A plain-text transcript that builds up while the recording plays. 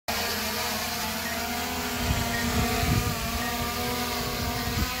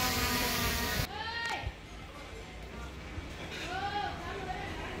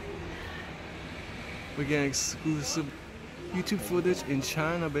We're getting exclusive YouTube footage in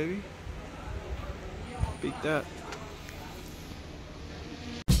China, baby. Beat that.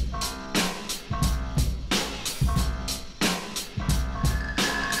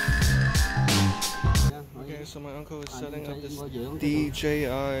 Okay, so my uncle is setting up this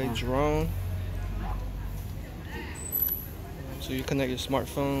DJI drone. So you connect your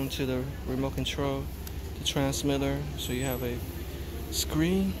smartphone to the remote control, the transmitter, so you have a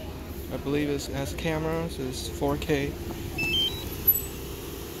screen. I believe it has a camera, so it's 4K.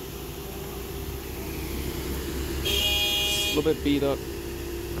 A little bit beat up.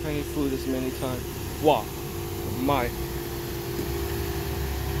 I ain't flew this many times. Wow, my.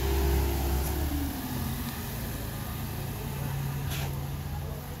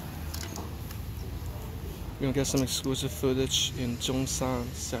 We're gonna get some exclusive footage in Zhongshan,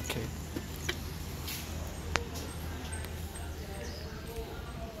 Shiqi.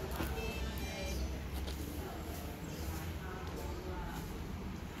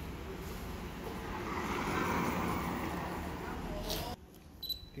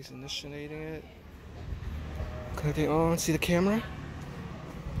 He's initiating it. Clicking on. See the camera?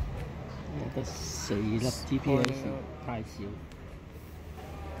 得4粒 GPS 太少。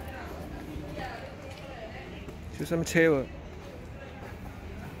小心車喎！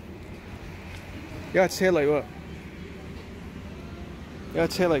有架車嚟喎！有架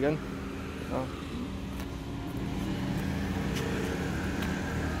車嚟緊。啊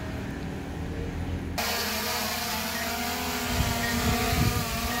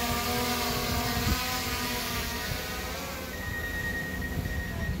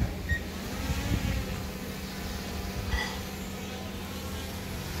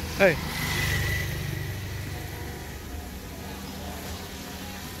！Hey.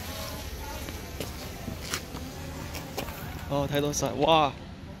 Oh, 睇到晒，哇！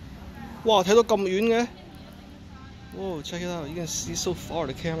哇，睇到咁遠嘅。Whoa, check it out. You can see so far.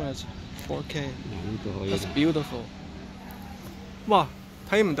 The camera is 4K. That's beautiful. 哇，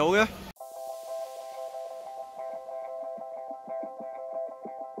睇唔到嘅。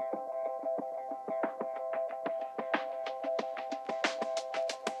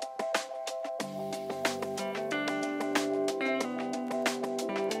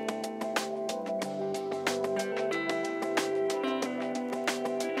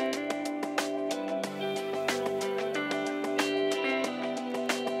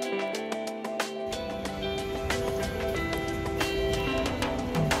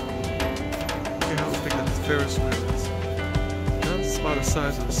Ferris wheel is. That's about the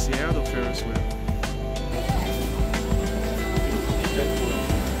size of the Seattle Ferris wheel.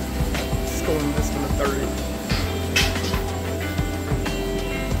 It's going this one to 30.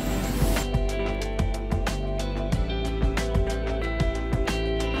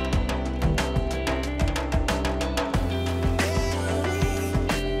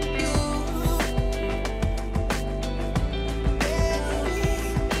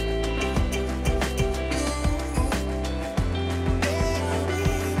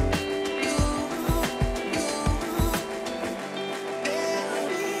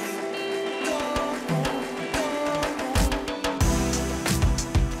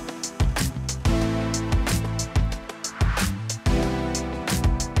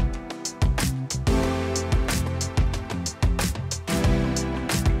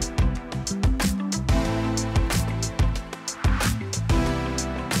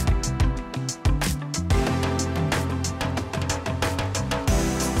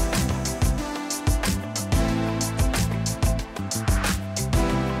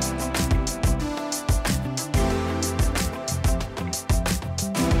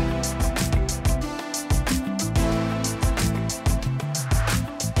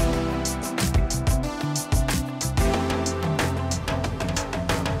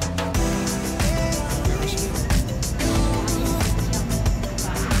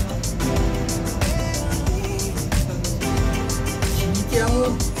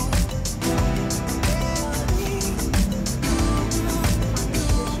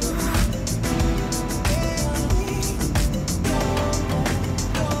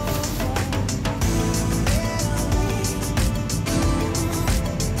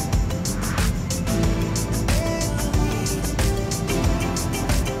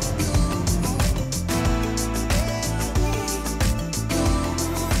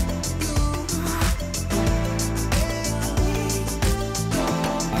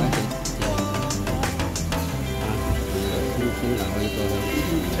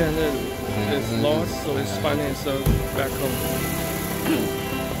 Lieutenant is lost, so he's finding himself back home.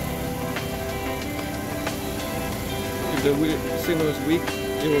 If the signal is weak,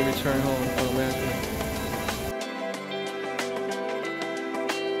 it will return home automatically.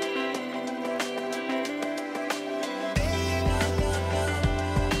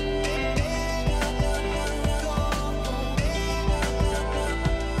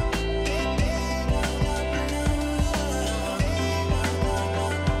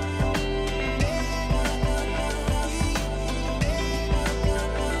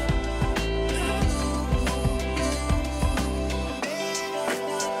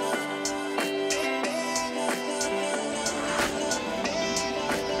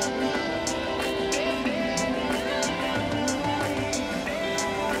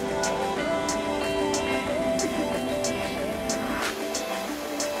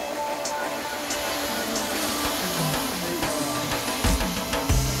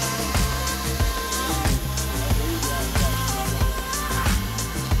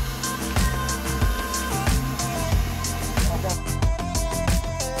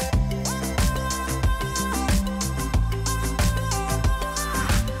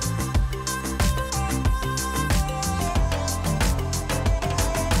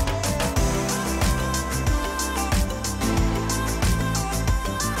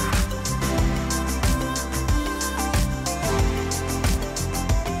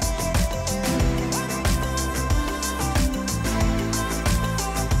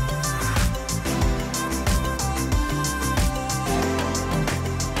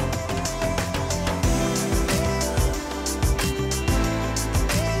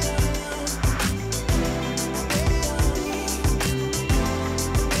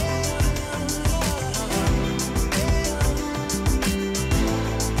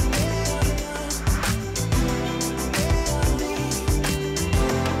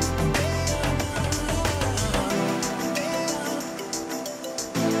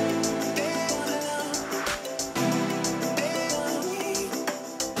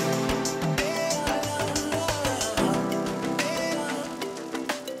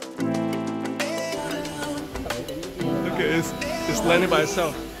 Just landing by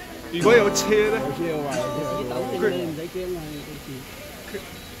itself。如果有車咧，有車我話有車，你唔使驚啊！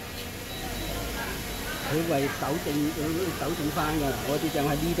佢為糾正翻㗎，我哋就喺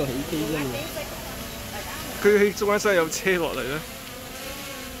呢度起飛啫嘛。佢喺中間真係有車落嚟咧。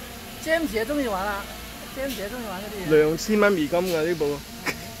James 姐中意玩啦，James 姐中意玩嗰啲嘢。2000蚊美金㗎呢部。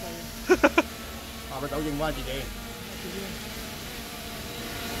話咪糾正翻自己。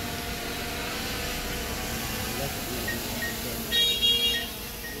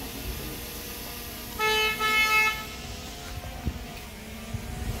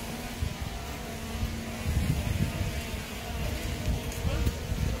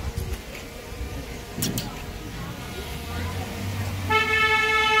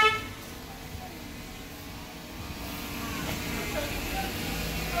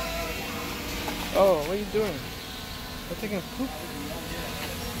Oh, what are you doing? You're taking a poop?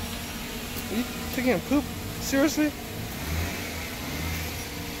 Are you taking a poop? Seriously?